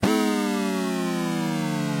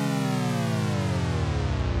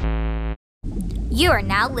You are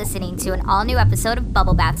now listening to an all new episode of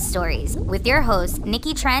Bubble Bath Stories with your hosts,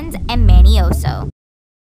 Nikki Trends and Manny Oso.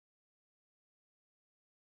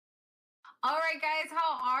 All right, guys,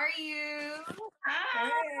 how are you? Hi.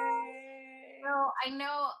 So I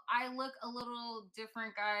know I look a little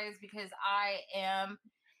different, guys, because I am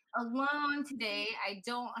alone today. I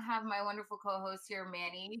don't have my wonderful co-host here,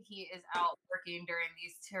 Manny. He is out working during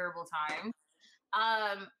these terrible times.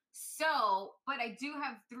 But I do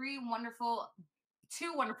have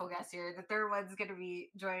two wonderful guests here. The third one's going to be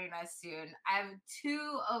joining us soon. I have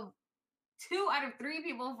two out of three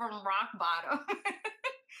people from Rock Bottom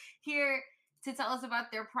here to tell us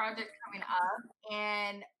about their project coming up.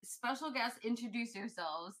 And special guests, introduce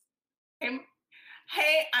yourselves. Hey,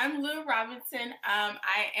 I'm Lou Robinson.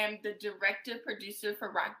 I am the director producer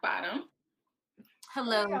for Rock Bottom.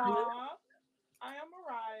 Hello. Hey, y'all. I am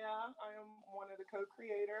Mariah. I am one of the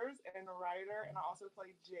co-creators and a writer, and I also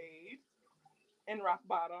play Jade in Rock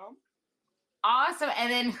Bottom. Awesome.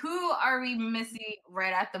 And then who are we missing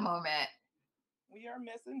right at the moment? We are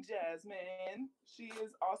missing Jasmine. She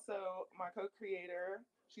is also my co-creator.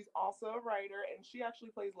 She's also a writer, and she actually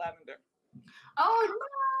plays Lavender. Oh,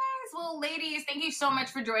 nice. Well, ladies, thank you so much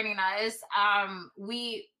for joining us.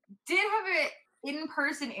 We did have an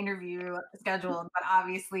in-person interview scheduled, but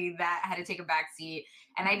obviously that had to take a backseat.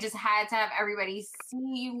 And I just had to have everybody see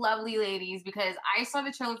you lovely ladies because I saw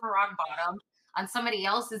the trailer for Rock Bottom on somebody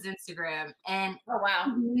else's Instagram and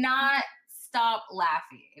not stop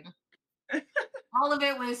laughing. All of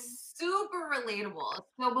it was super relatable.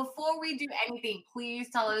 So before we do anything, please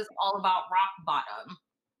tell us all about Rock Bottom.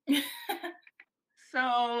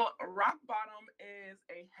 So Rock Bottom is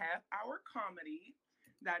a half-hour comedy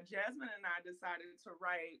that Jasmine and I decided to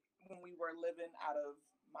write when we were living out of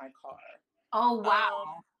my car. Oh,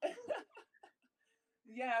 wow.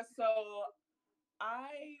 Yeah, so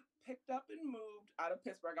I picked up and moved out of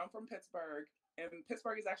Pittsburgh. I'm from Pittsburgh, and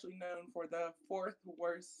Pittsburgh is actually known for the fourth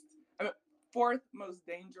most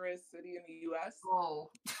dangerous city in the U.S.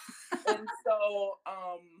 Oh. And so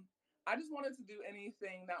I just wanted to do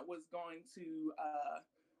anything that was going to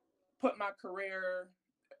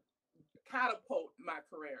catapult my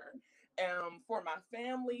career for my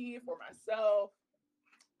family, for myself,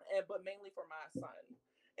 but mainly for my son.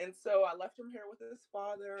 And so I left him here with his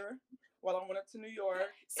father while I went up to New York.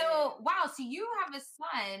 So you have a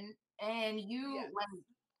son, and you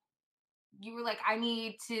were like, I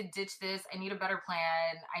need to ditch this. I need a better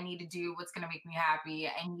plan. I need to do what's going to make me happy.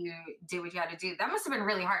 And you did what you had to do. That must have been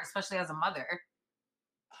really hard, especially as a mother.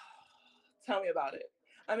 Tell me about it.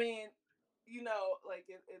 I mean,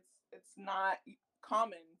 it's not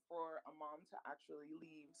common for a mom to actually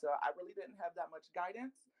leave. So I really didn't have that much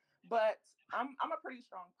guidance. But I'm a pretty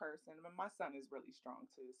strong person. I mean, my son is really strong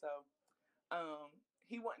too. So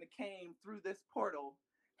he wouldn't have came through this portal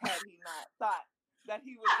had he not thought that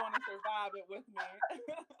he was going to survive it with me.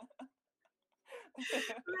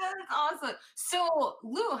 That's awesome. So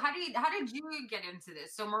Lou, how did you get into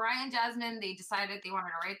this? So Mariah and Jasmine, they decided they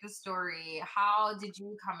wanted to write the story. How did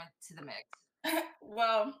you come into the mix?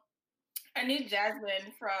 Well, I knew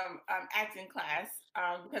Jasmine from acting class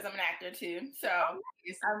because I'm an actor too. So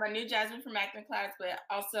I knew Jasmine from acting class, but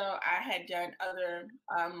also I had done other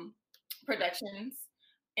productions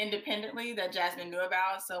independently that Jasmine knew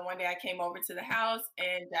about. So one day I came over to the house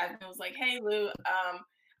and Jasmine was like, "Hey Lou,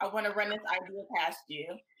 I want to run this idea past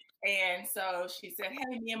you." And so she said,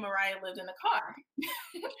 "Hey, me and Mariah lived in a car."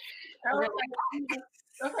 I was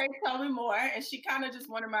like, "Okay, tell me more." And she kind of just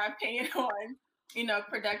wanted my opinion on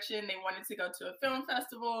production. They wanted to go to a film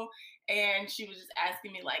festival, and she was just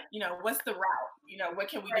asking me like, what's the route? What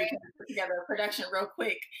can we do to put together a production real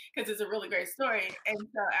quick? Because it's a really great story. And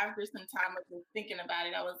so after some time of just thinking about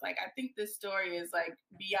it, I was like, I think this story is like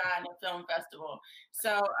beyond a film festival.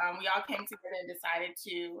 So we all came together and decided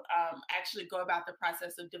to actually go about the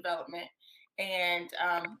process of development. And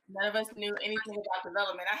none of us knew anything about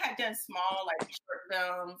development. I had done small like short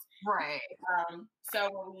films. Right. So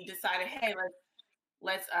when we decided, hey,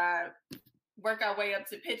 let's work our way up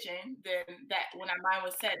to pitching, then that when our mind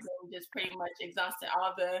was set, then we just pretty much exhausted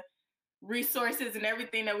all the resources and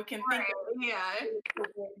everything that we can think of. Yeah.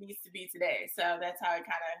 It needs to be today. So that's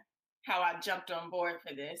how I jumped on board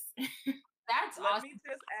for this. That's Let awesome. me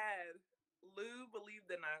just add, Lou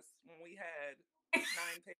believed in us when we had 9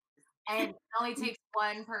 pages. And it only takes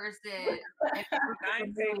one person.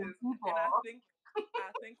 9 pages. And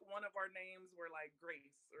I think one of our names were like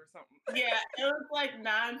Grace or something. Yeah, it was like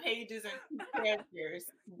 9 pages and 2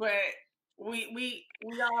 characters, but we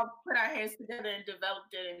all put our heads together and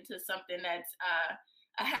developed it into something that's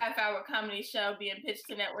a half-hour comedy show being pitched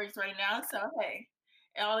to networks right now. So hey,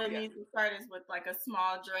 All it Yeah. needs to start is with like a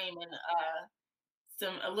small dream and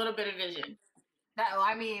a little bit of vision.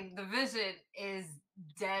 I mean, the vision is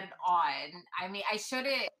dead on. I mean, I showed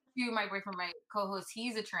it to my boyfriend, my co-host.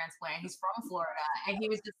 He's a transplant. He's from Florida, and he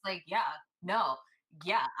was just like, "Yeah, no,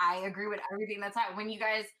 yeah, I agree with everything that's happening." When you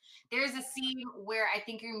guys, there's a scene where I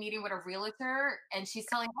think you're meeting with a realtor, and she's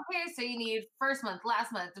telling, "Okay, so you need first month,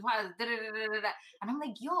 last month, deposit, da da da da da," and I'm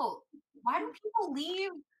like, "Yo, why do people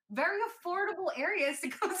leave very affordable areas to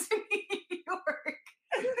go to New York?"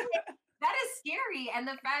 That is scary, and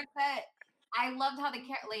the fact that I loved how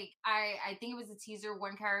like I think it was a teaser.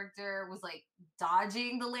 One character was like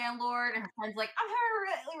dodging the landlord, and her friend's like, "I'm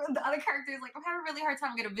having the other character is like, I'm having a really hard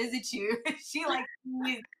time. I'm gonna visit you." She like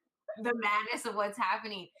sees the madness of what's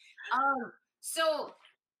happening. So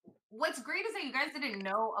what's great is that you guys didn't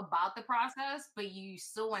know about the process, but you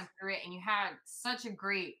still went through it and you had such a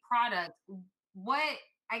great product. What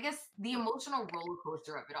I guess the emotional roller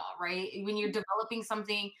coaster of it all, right? When you're developing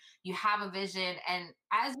something, you have a vision, and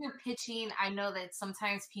as you're pitching, I know that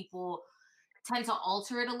sometimes people tend to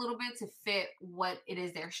alter it a little bit to fit what it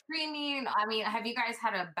is they're streaming. I mean, have you guys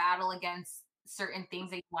had a battle against certain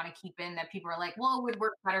things that you want to keep in that people are like, well, it would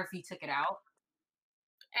work better if you took it out?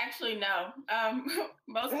 Actually, no.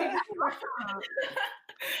 Most people,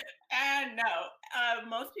 and no,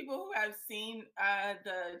 most people who have seen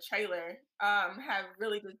the trailer have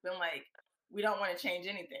really just been like, we don't want to change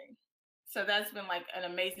anything. So that's been like an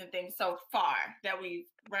amazing thing so far that we've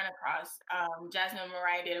run across. Jasmine and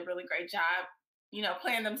Mariah did a really great job,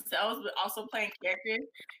 playing themselves, but also playing characters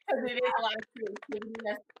because it is a lot of creativity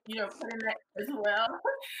that's, put in that as well.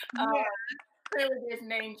 Yeah. Clearly there's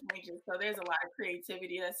name changes, so there's a lot of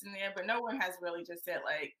creativity that's in there, but no one has really just said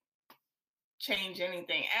like change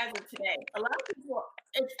anything as of today. A lot of people,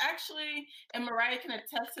 it's actually, and Mariah can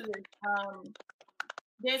attest to this.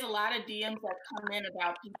 There's a lot of DMs that come in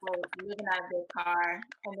about people living out of their car,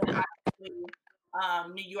 and then obviously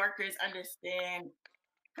New Yorkers understand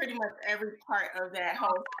pretty much every part of that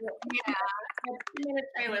whole. Yeah. 2 minute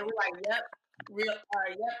trailer, we're like, yep, yep,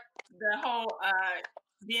 the whole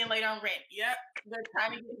being late on rent, yep, they're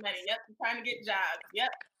trying to get money, yep, they're trying to get jobs,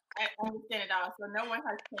 yep, I understand it all. So no one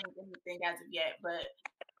has changed anything as of yet, but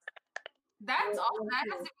That's all. That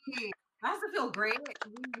has to feel great.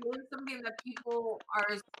 Really something that people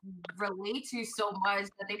are relate to so much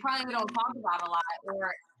that they probably don't talk about a lot,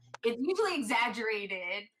 or it's usually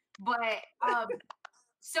exaggerated. But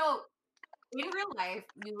so in real life,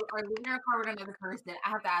 you are living in a car with another person. I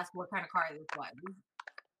have to ask, what kind of car this was?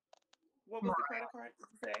 What was the credit card? Did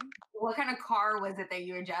you say? What kind of car was it that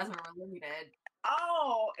you and Jasmine were living in?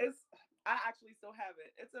 Oh, I actually still have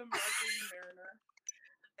it. It's a Mercury Mariner.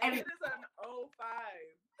 And it is an 05.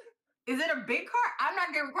 Is it a big car? I'm not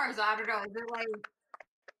good with cars, so I don't know. Is it like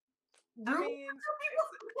I mean,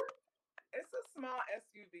 it's a small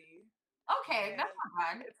SUV. Okay, that's not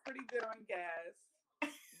bad. It's pretty good on gas.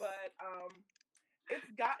 But it's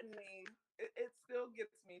gotten me, it still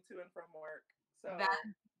gets me to and from work. So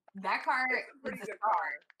that car is a pretty good car. car.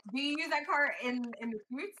 Do you use that car in the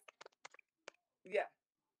shoots? Yeah.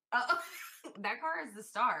 That car is the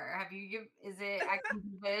star. Is it acting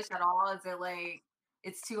fish at all? Is it like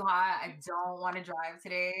it's too hot? I don't want to drive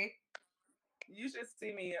today. You should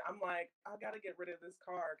see me. I'm like, I gotta get rid of this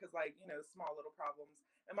car because, like, small little problems.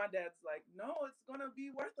 And my dad's like, no, it's gonna be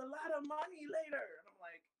worth a lot of money later. And I'm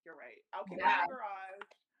like, you're right. I'll keep it in the garage.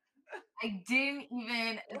 I didn't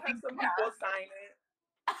even. We'll have some people sign it.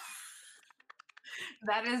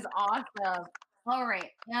 That is awesome. All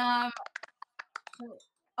right.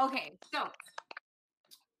 Okay, so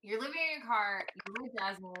you're living in your car, you're with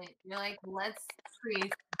Jasmine, you're like, let's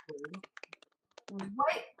create something.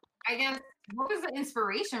 What was the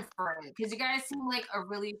inspiration for it? Because you guys seem like a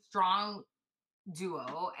really strong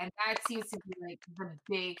duo, and that seems to be like the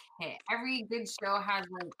big hit. Every good show has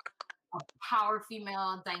like a power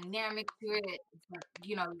female dynamic to it. It's like,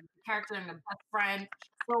 the character and the best friend.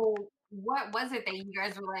 So what was it that you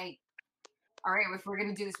guys were like, all right, if we're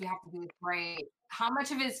gonna do this, we have to do this right? How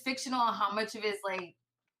much of it is fictional and how much of it is like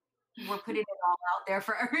we're putting it all out there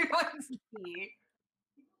for everyone to see?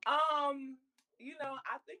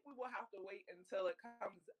 I think we will have to wait until it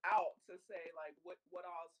comes out to say like what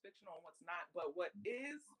all is fictional and what's not. But what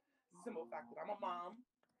is the simple fact that I'm a mom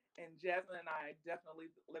and Jasmine and I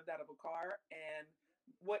definitely lived out of a car. And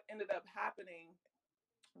what ended up happening,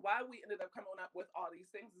 why we ended up coming up with all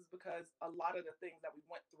these things is because a lot of the things that we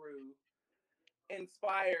went through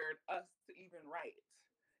inspired us to even write.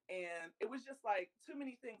 And it was just like too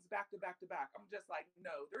many things back to back to back. I'm just like,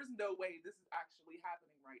 no, there's no way this is actually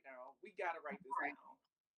happening right now. We got to write this now.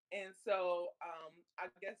 And so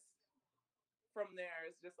I guess from there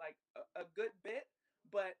is just like a good bit.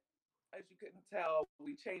 But as you can tell,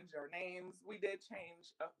 we changed our names. We did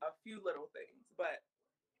change a few little things, but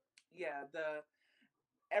yeah, the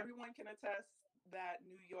everyone can attest that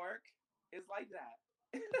New York is like that.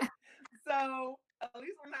 So at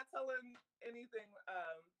least we're not telling anything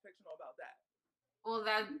fictional about that. Well,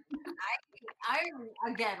 that I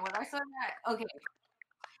again when I saw that, okay,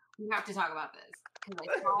 we have to talk about this because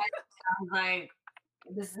I saw it. I was like,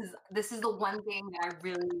 this is the one thing that I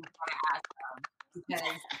really want to ask them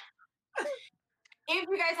because if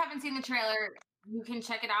you guys haven't seen the trailer, you can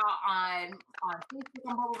check it out on Facebook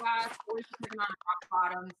on Bubble Bass, or you can check it out on Rock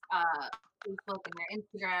Bottom's Facebook and their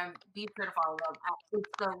Instagram. Be sure to follow them.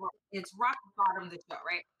 It's Rock Bottom the show,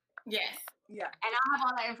 right? Yes. Yeah. And I'll have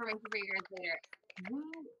all that information for you guys later.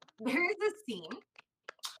 There is a scene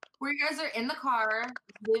where you guys are in the car,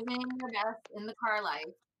 living your best in the car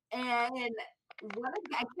life, and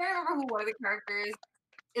I can't remember who one of the characters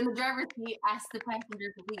in the driver's seat asked the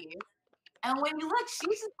passenger to leave. And when you look, she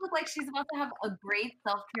just looks like she's about to have a great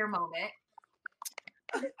self-care moment.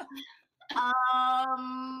 Basically,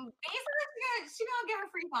 she gonna get her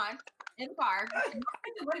free fun in the car. Not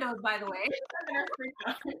the windows, by the way.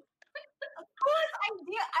 Whose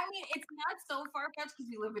idea? I mean, it's not so far-fetched because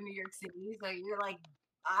we live in New York City, so you're like,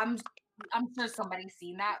 I'm sure somebody's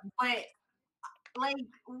seen that, but like,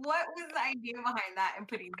 what was the idea behind that and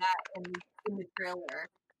putting that in the trailer?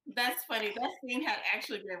 That's funny. That scene had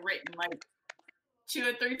actually been written like 2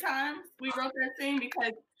 or 3 times. We wrote that scene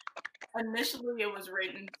because initially it was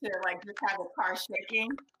written to like just have a car shaking.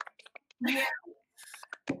 Yeah.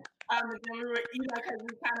 And then we were, because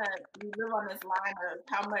we live on this line of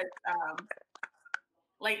how much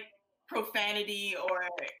like profanity or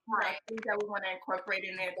things that we want to incorporate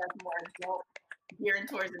in there that's more adult, geared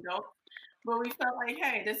towards adults. But we felt like,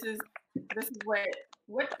 hey, this is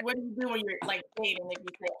what do you do when you're like dating? If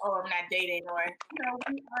you say, oh, I'm not dating, or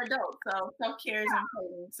we are adults, so self-care is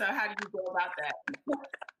important. So how do you go about that?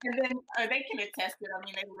 And then they can attest it. I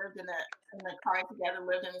mean, they lived in the car together,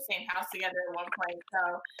 lived in the same house together at one point.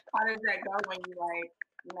 So how does that go when you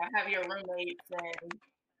have your roommates and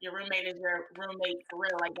your roommate is your roommate for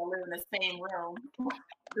real, like they live in the same room,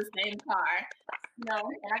 the same car, and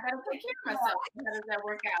I gotta take care of myself. How does that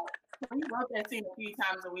work out? We wrote that scene a few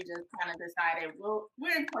times and we just kind of decided we'll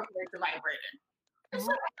incorporate the vibrator. It's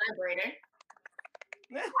not a vibrator.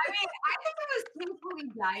 I mean, I think it was peacefully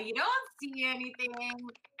done. You don't see anything.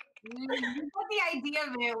 You get the idea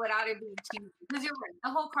of it without it being cheesy. Because you're right, the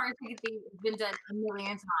whole car ticket thing has been done a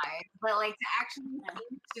million times. But like to actually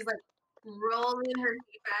see she's like rolling her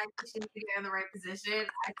feet back, she's to get in the right position.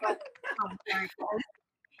 I thought that was very cool.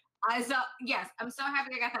 Yes, I'm so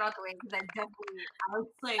happy I got that out the way because I was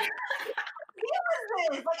like, what was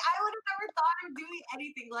this? Like, I would have never thought of doing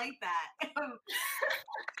anything like that.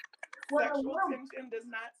 Sexual tension does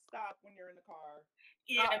not stop when you're in the car.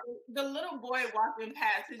 Yeah, the little boy walking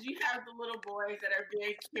past, because you have the little boys that are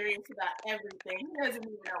very curious about everything. He doesn't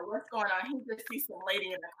even know what's going on. He just sees some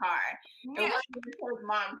lady in the car. Yeah. And when his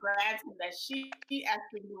mom grabs him, that she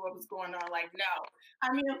actually knew what was going on. Like, no.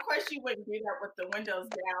 I mean, of course you wouldn't do that with the windows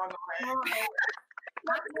down.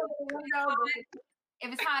 If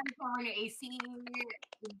it's time to turn the AC,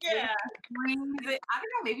 yeah, breathe it. I don't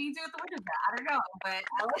know. Maybe you do it with the windows down. I don't know, but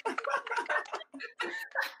I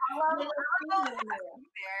love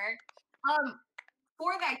there.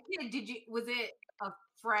 For that kid, was it a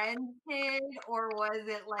friend kid or was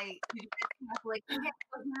it like? Did you have like,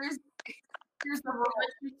 here's the rule.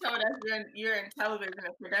 You told us you're in television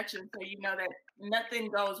and production, so you know that nothing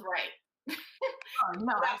goes right.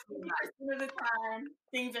 No, absolutely not. Of the time,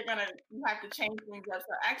 you have to change things up.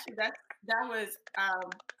 So actually, that was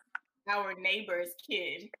our neighbor's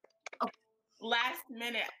kid. Last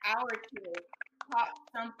minute, our kid caught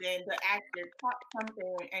something. The actor caught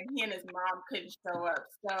something, and he and his mom couldn't show up.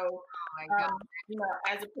 So,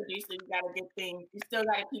 as a producer, you got to get things. You still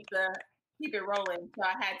got to keep it rolling. So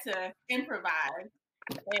I had to improvise.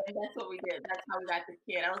 And that's what we did. That's how we got the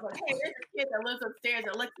kid. I was like, hey, there's a kid that lives upstairs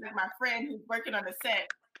that looks like my friend who's working on the set.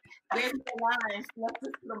 There's no lines. Let's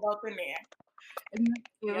just put them both in there.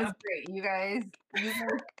 It was great. You guys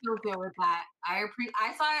were so good with that. I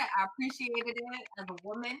saw it. I appreciated it as a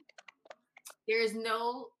woman. There's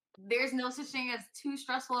no such thing as too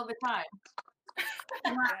stressful of a time.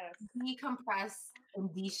 Decompress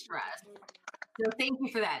and de-stress. So thank you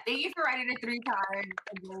for that. Thank you for writing it 3 times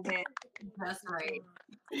and doing it just right.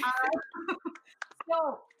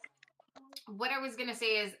 So what I was gonna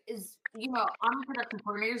say is I'm a production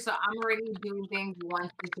coordinator, so I'm already doing things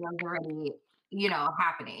once the show's already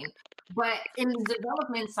happening. But in the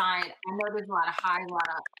development side, I know there's a lot of highs, a lot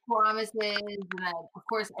of promises, and then of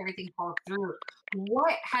course everything falls through.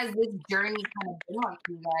 What has this journey kind of been like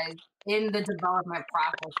for you guys in the development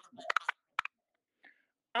process?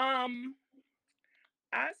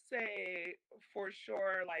 I say for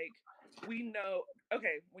sure, like we know,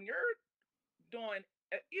 okay, when you're doing,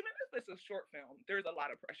 even if it's a short film, there's a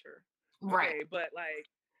lot of pressure. Right. Okay, but like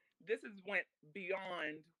this is went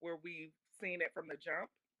beyond where we've seen it from the jump.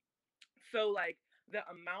 So like the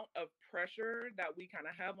amount of pressure that we kind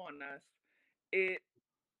of have on us, it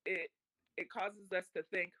it it causes us to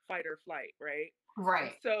think fight or flight, right? And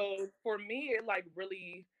Right. so for me, it like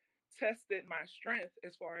really tested my strength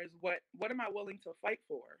as far as what am I willing to fight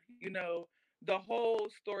for? You know, the whole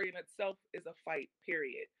story in itself is a fight,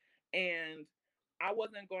 period. And I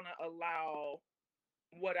wasn't going to allow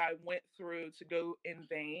what I went through to go in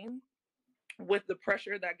vain with the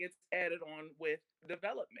pressure that gets added on with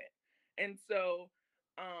development. And so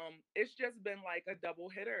it's just been like a double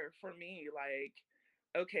hitter for me. Like,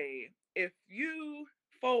 okay, if you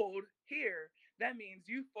fold here, that means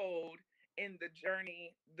you fold in the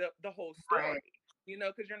journey, the whole Right. story, you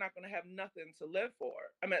know, because you're not going to have nothing to live for.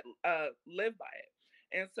 I mean, live by it.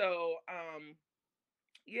 And so,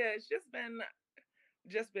 yeah, it's just been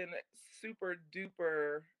super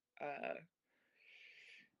duper. Uh,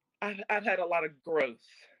 I've had a lot of growth.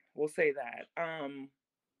 We'll say that.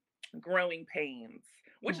 Growing pains,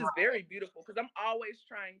 which is Right. very beautiful because I'm always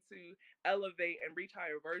trying to elevate and reach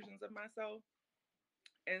higher versions of myself.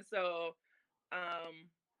 And so, um,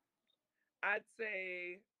 I'd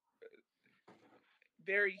say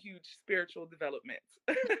very huge spiritual development.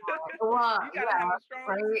 Well, You got to have yeah, a strong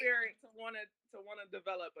right. spirit to want to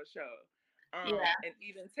develop a show, Yeah. and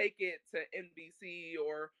even take it to NBC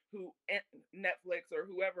or Netflix or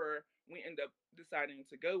whoever we end up deciding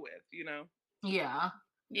to go with. You know. Yeah.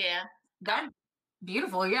 Yeah. That's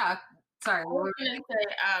beautiful. Yeah. Sorry. I was gonna say,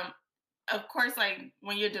 of course, like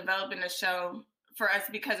when you're developing a show, for us,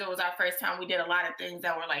 because it was our first time, we did a lot of things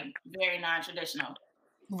that were like very non-traditional.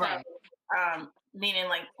 So, Right. meaning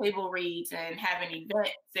like table reads and having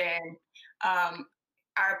events, and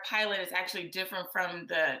our pilot is actually different from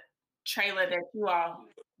the trailer that you all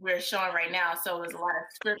we're showing right now. So there's a lot of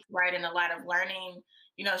script writing, a lot of learning,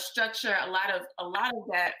 structure, a lot of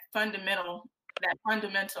that fundamental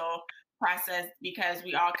process, because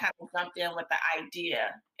we all kind of jumped in with the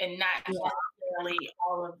idea and not Yeah. necessarily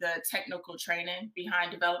all of the technical training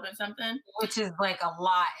behind developing something. Which is like a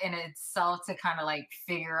lot in itself to kind of like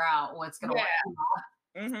figure out what's gonna Yeah. work.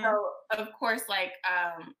 Mm-hmm. So of course, like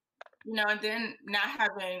and then not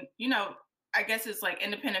having, I guess it's like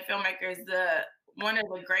independent filmmakers, the one of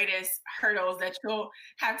the greatest hurdles that you'll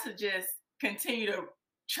have to just continue to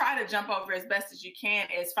try to jump over as best as you can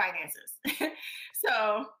is finances.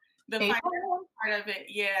 So the financial part of it,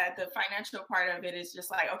 the financial part of it is just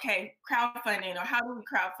like, okay, crowdfunding, or how do we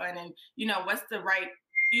crowdfund, and what's the right,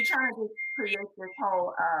 you're trying to just create this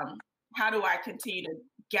whole how do I continue to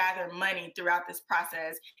gather money throughout this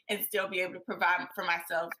process and still be able to provide for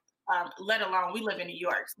myself, let alone we live in New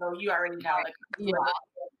York, so you already know, like, Yeah.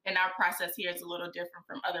 and our process here is a little different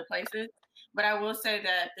from other places. But I will say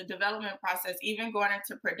that the development process, even going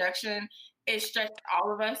into production, it stretched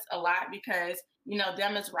all of us a lot, because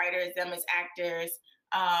them as writers, them as actors,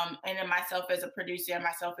 and then myself as a producer and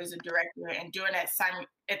myself as a director, and doing that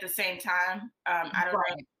at the same time. I don't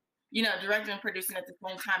Right. know, directing and producing at the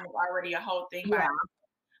same time is already a whole thing. Yeah.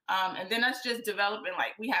 And then us just developing,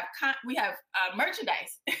 like we have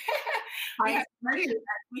merchandise.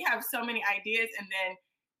 We have so many ideas, and then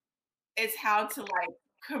it's how to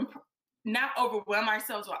like not overwhelm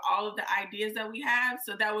ourselves with all of the ideas that we have.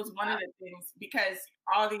 So that was one of the things, because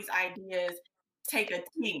all these ideas take a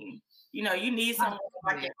team. You need someone to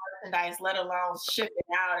market merchandise, let alone ship it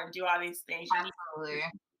out and do all these things. You need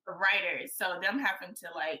the writers. So them having to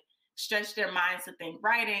like stretch their minds to think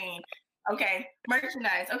writing, okay,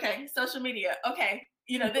 merchandise, okay, social media, okay,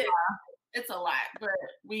 this. It's a lot. But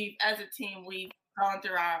we, as a team, we've gone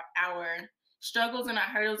through our struggles and our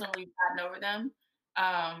hurdles, and we've gotten over them.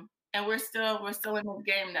 And we're still in this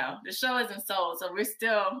game now. The show isn't sold, so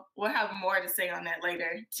we'll have more to say on that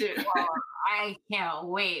later too. Well, I can't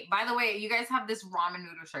wait. By the way, you guys have this ramen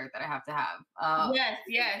noodle shirt that I have to have.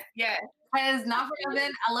 Yes. Because not for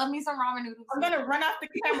nothing, I love me some ramen noodles. I'm gonna run off the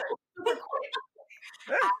camera super quick.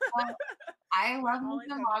 I love me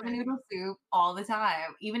some ramen noodle soup all the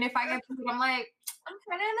time. Even if I get food, I'm like, I'm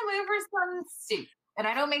kind of in the mood for some soup. And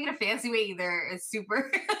I don't make it a fancy way either. It's super.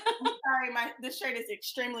 sorry, this shirt is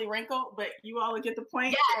extremely wrinkled, but you all will get the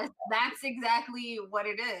point. Yes, that's exactly what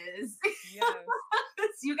it is. Yes. So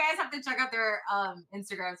you guys have to check out their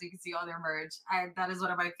Instagram so you can see all their merch. That is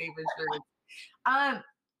one of my favorite shirts.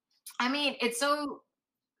 I mean, it's so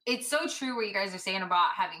true what you guys are saying about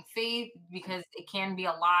having faith, because it can be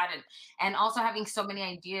a lot, and also having so many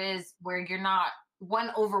ideas where you're not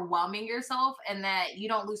overwhelming yourself, and that you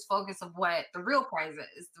don't lose focus of what the real prize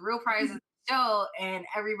is. The real prize is the show, and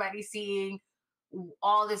everybody seeing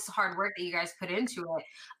all this hard work that you guys put into it.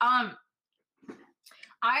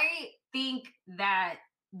 I think that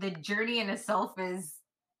the journey in itself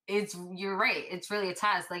you're right. It's really a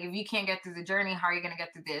test. Like, if you can't get through the journey, how are you going to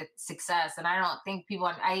get through the success? And I don't think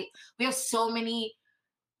we have so many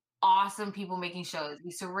awesome people making shows.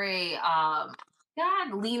 Issa Rae,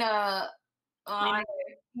 Lena,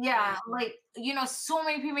 yeah, like, so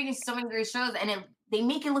many people making so many great shows, and they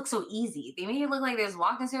make it look so easy. They make it look like they just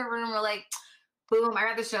walked into a room and we're like, boom, I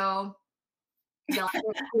got the show.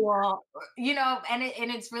 It's cool, and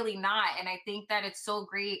it's really not. And I think that it's so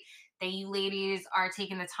great that you ladies are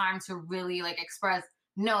taking the time to really like express,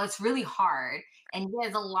 no, it's really hard, and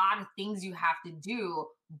there's a lot of things you have to do,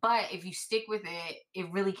 but if you stick with it,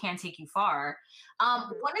 it really can take you far. One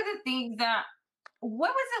of the things what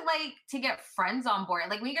was it like to get friends on board?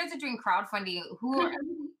 Like, when you guys are doing crowdfunding,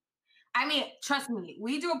 I mean, trust me,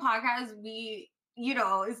 we do a podcast,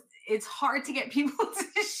 it's hard to get people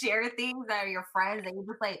to share things that are your friends, and you're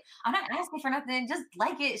just like, I'm not asking for nothing, just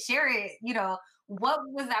like it, share it. What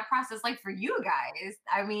was that process like for you guys?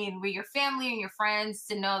 I mean, with your family and your friends,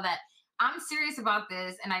 to know that I'm serious about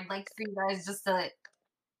this, and I'd like for you guys just to,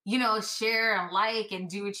 share and like and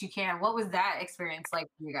do what you can. What was that experience like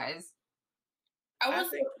for you guys? Go ahead.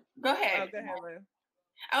 Go ahead, Lynn.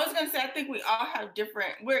 I was gonna say, I think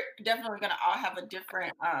we're definitely gonna all have a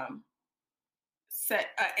different set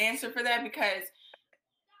answer for that, because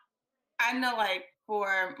I know, like,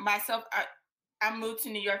 for myself, I moved to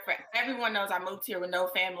New York. Everyone knows I moved here with no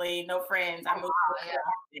family, no friends. I moved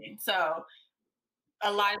here. So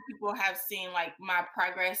a lot of people have seen like my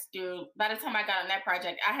progress through. By the time I got on that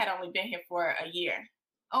project, I had only been here for a year.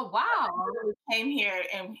 Oh, wow. I really came here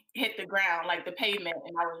and hit the ground, like the pavement,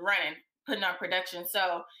 and I was running, putting on production.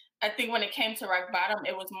 So I think when it came to rock bottom,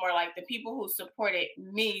 it was more like the people who supported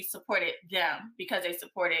me supported them because they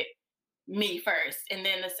supported me first. And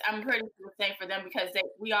then I'm pretty sure the same for them, because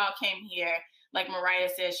we all came here, like Mariah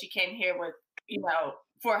said, she came here with,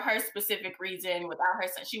 for her specific reason, without her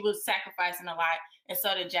son. She was sacrificing a lot, and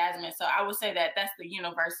so did Jasmine. So I would say that that's the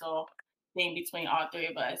universal thing between all three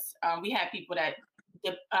of us. We had people that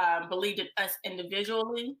believed in us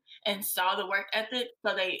individually and saw the work ethic,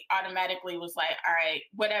 so they automatically was like, all right,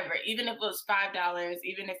 whatever, even if it was $5,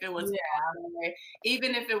 even if it was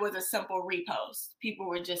even if it was a simple repost, people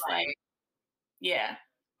were just like, yeah,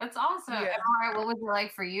 that's awesome. Yeah. All right, what was it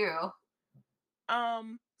like for you?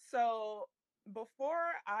 So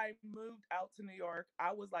before I moved out to New York,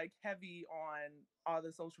 I was like heavy on all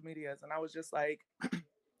the social medias, and I was just like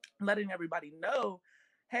letting everybody know,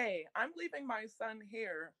 hey, I'm leaving my son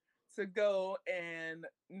here to go and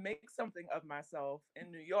make something of myself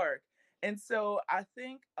in New York. And so I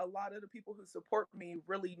think a lot of the people who support me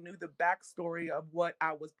really knew the backstory of what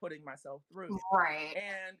I was putting myself through. Right.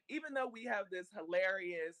 And even though we have this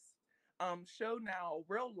hilarious show now,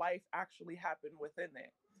 real life actually happened within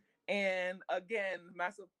it. And again,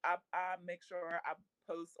 I make sure I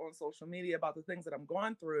post on social media about the things that I'm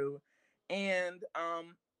going through. And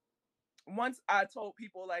once I told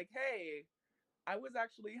people like, hey, I was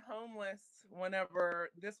actually homeless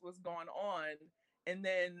whenever this was going on. And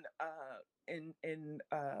then in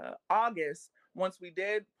August, once we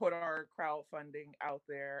did put our crowdfunding out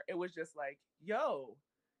there, it was just like, yo,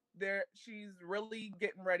 she's really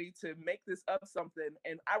getting ready to make this up something.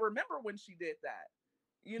 And I remember when she did that,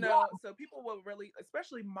 so people will really,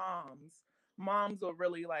 especially moms will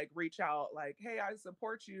really like reach out like, hey, I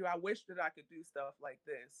support you. I wish that I could do stuff like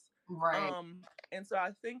this. Right. And so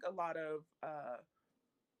I think a lot of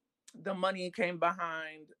the money came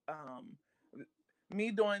behind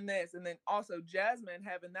me doing this. And then also Jasmine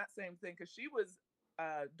having that same thing, because she was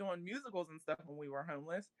doing musicals and stuff when we were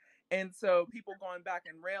homeless. And so people going back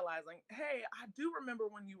and realizing, hey, I do remember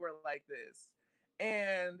when you were like this.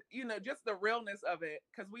 And, just the realness of it,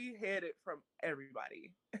 because we hid it from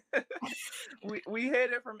everybody. we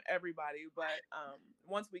hid it from everybody. But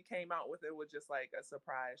once we came out with it, was just like a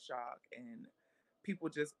surprise shock. And people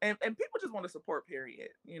just, and people just want to support, period.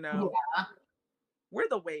 Yeah. We're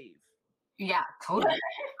the wave. Yeah, totally.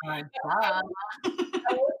 I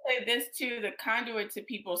will say this too, the conduit to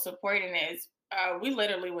people supporting is, we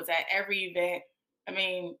literally was at every event I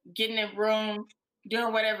mean, getting in room,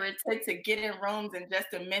 doing whatever it takes to get in rooms and just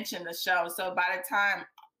to mention the show. So by the time,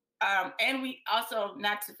 and we also,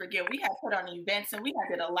 not to forget, we had put on events and we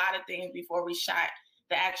had did a lot of things before we shot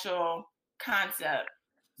the actual concept.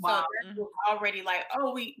 Wow. So that was already like,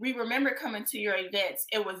 oh, we remember coming to your events.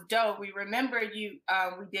 It was dope. We remember you.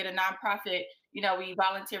 We did a nonprofit. You know, we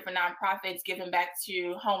volunteered for nonprofits, giving back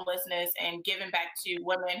to homelessness and giving back to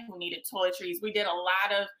women who needed toiletries. We did a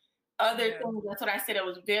lot of other things. That's what I said. It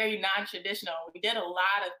was very non-traditional. We did a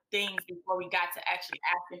lot of things before we got to actually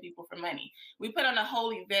asking people for money. We put on a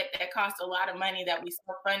whole event that cost a lot of money that we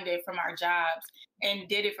self-funded from our jobs and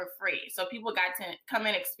did it for free. So people got to come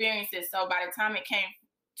and experience it. So by the time it came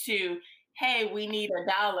to, hey, we need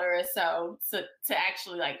 $1 or so to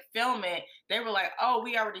actually like film it, they were like, oh,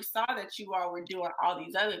 we already saw that you all were doing all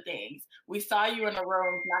these other things. We saw you in the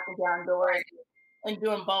rooms knocking down doors and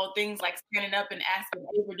doing bold things like standing up and asking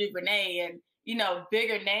Ava DuVernay and, you know,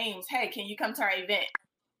 bigger names, hey, can you come to our event?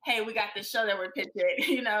 Hey, we got this show that we're pitching,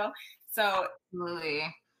 you know? So Absolutely.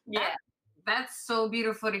 yeah. That's so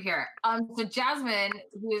beautiful to hear. So Jasmine,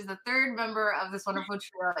 who is the third member of this wonderful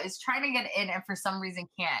trio, is trying to get in and for some reason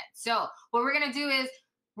can't. So what we're gonna do is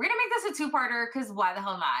we're gonna make this a two-parter because why the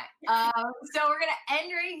hell not? So we're gonna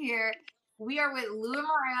end right here. We are with Lou and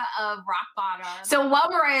Mariah of Rock Bottom. So while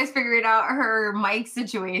Mariah is figuring out her mic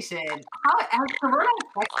situation, how has Corona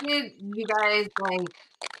affected you guys? Like,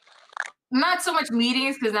 not so much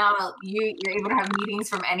meetings because now you're able to have meetings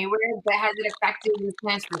from anywhere, but has it affected your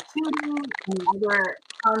plans for shooting and other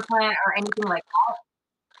content or anything like that?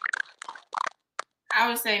 I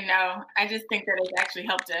would say no. I just think that it's actually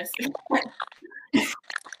helped us.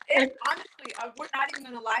 It, honestly, we're not even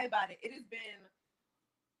going to lie about it. It has been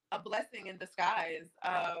a blessing in disguise.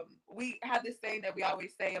 We have this saying that we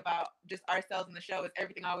always say about just ourselves in the show is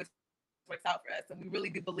everything always works out for us. And we really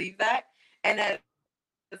do believe that. And as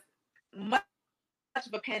much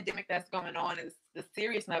of a pandemic that's going on is the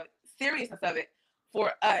seriousness of it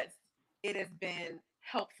for us, it has been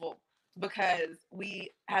helpful because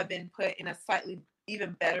we have been put in a slightly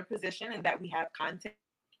even better position and that we have content.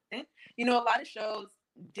 You know, a lot of shows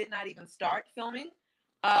did not even start filming.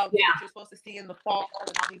 Which you're supposed to see in the fall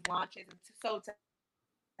and all these launches. And so to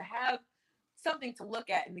have something to look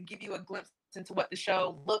at and to give you a glimpse into what the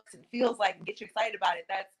show looks and feels like and get you excited about it,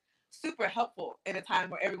 that's super helpful in a time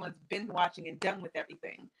where everyone's been watching and done with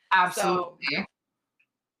everything. Absolutely. So,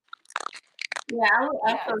 yeah, I would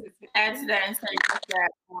also add to that and say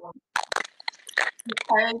that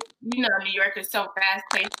because, you know, New York is so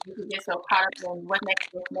fast-paced, you can get so caught up in what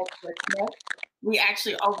next, we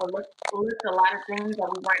actually overlooked a lot of things that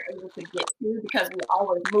we weren't able to get to because we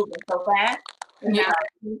always moving so fast. And now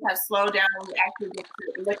things have slowed down and we actually get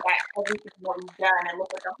to look at everything that we've done and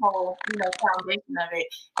look at the whole, you know, foundation of it.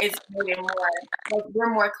 It's made it more, like, we're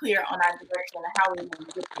more clear on our direction and how we want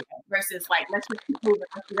to get there versus like, let's just keep moving.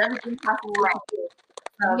 Let's do everything possible.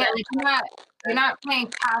 Yeah, like you're not playing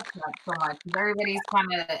catch up so much because everybody's kind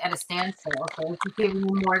of at a standstill. So it's just giving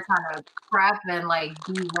you more time to prep and like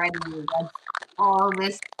be ready once all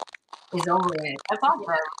this is over with. That's awesome.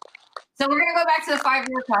 So we're gonna go back to the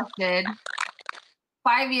 5-year question.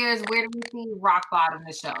 5 years, where do we see Rock Bottom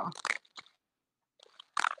the show?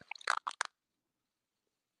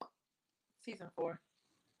 Season 4.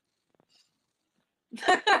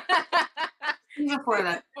 Season 4,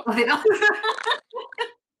 that's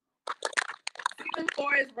Season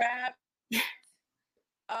 4 is wrapped.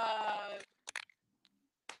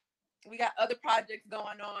 We got other projects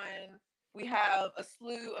going on. We have a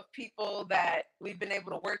slew of people that we've been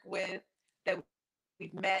able to work with, that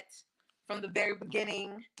we've met from the very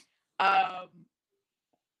beginning.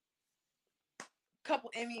 Couple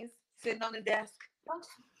Emmys sitting on the desk.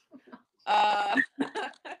 A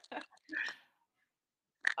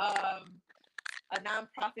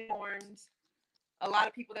nonprofit formed. A lot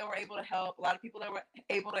of people that were able to help. A lot of people that were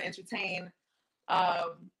able to entertain. A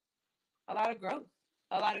lot of growth.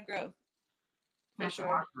 For That's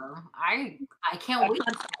sure. Awesome. I can't wait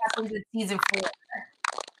to happens in season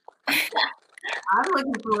 4. I'm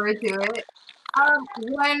looking forward to it.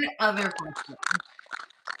 One other question.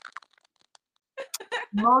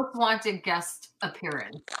 Most wanted guest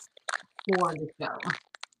appearance for the show.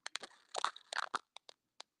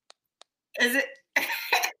 Is it?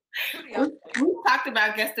 We talked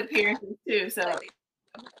about guest appearances too. So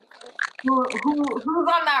who's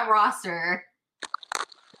on that roster?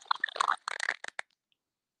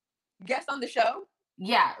 Guest on the show?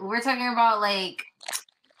 Yeah, we're talking about like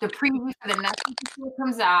the preview for the next episode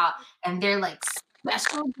comes out, and they're like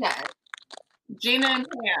special guests. Gina and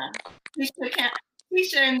Pam,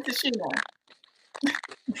 Tisha and Tashina.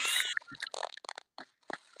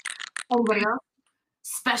 Anybody else?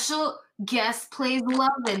 Special guest plays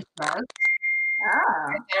love interest.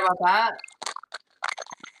 Say about that.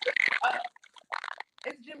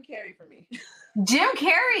 It's Jim Carrey for me. Jim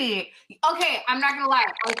Carrey. Okay, I'm not gonna lie.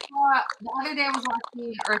 I saw the other day I was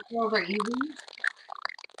watching Earth Girls Are Easy.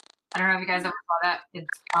 I don't know if you guys ever saw that. It's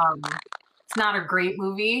not a great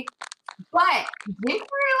movie, but Jim Carrey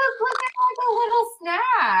was looking like a little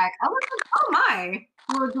snack. I was like, oh my,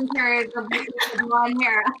 little Jim Carrey with the blonde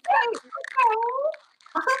hair.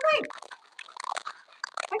 I was like,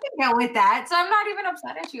 I can go with that. So I'm not even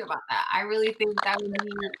upset at you about that. I really think that would be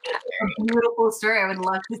a beautiful story. I would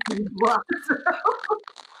love to see more.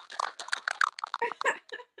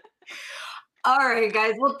 All right,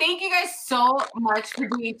 guys. Well, thank you guys so much for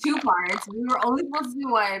doing 2 parts. We were only supposed to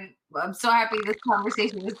do 1. I'm so happy this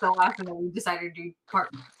conversation was so awesome that we decided to do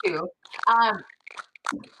part 2.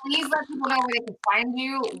 Please let people know where they can find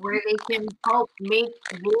you, where they can help make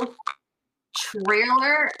this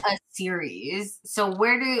trailer a series. So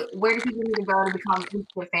where do people need to go to become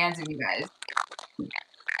instant fans of you guys?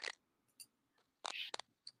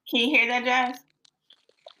 Can you hear that, Jazz?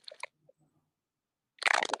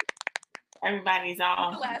 Everybody's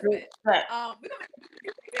on. Last bit. We're gonna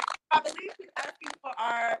probably ask you for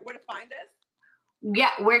where to find us. Yeah,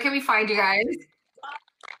 where can we find you guys?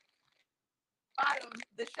 Bottom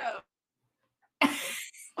the show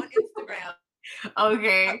on Instagram.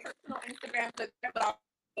 Okay. Our personal Instagram, but I'll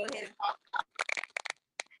go ahead and talk.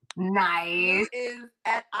 Nice. It is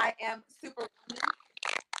at I am Superwoman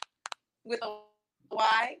with a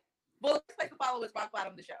Y. Well, let's like to follow us Rock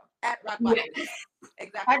Bottom the Show at Rock Bottom the Show.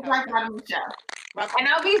 Exactly. At Rock Bottom the Show. And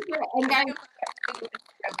I'll be sure.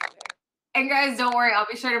 And guys, don't worry. I'll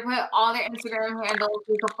be sure to put all their Instagram handles.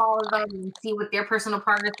 You can follow them and see what their personal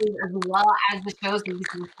progress is, as well as the shows, so you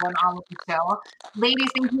see what's going on with the show. Ladies,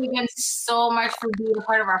 thank you again so much for being a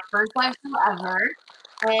part of our first live show ever.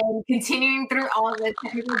 And continuing through all the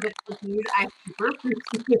technical difficulties, I super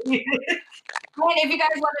appreciate it. And if you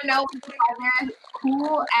guys want to know what their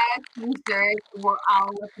cool ass t-shirts,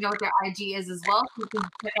 I'll let you know what their IG is as well, so you can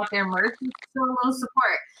check out their merch and show a little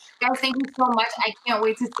support. Guys, thank you so much. I can't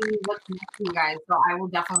wait to see what's next for you guys, so I will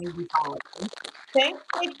definitely be following. Thank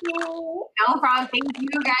you. No problem. Thank you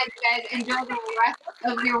guys. You guys enjoy the rest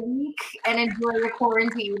of your week and enjoy your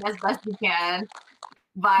quarantine as best you can.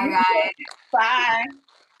 Bye, guys. Bye.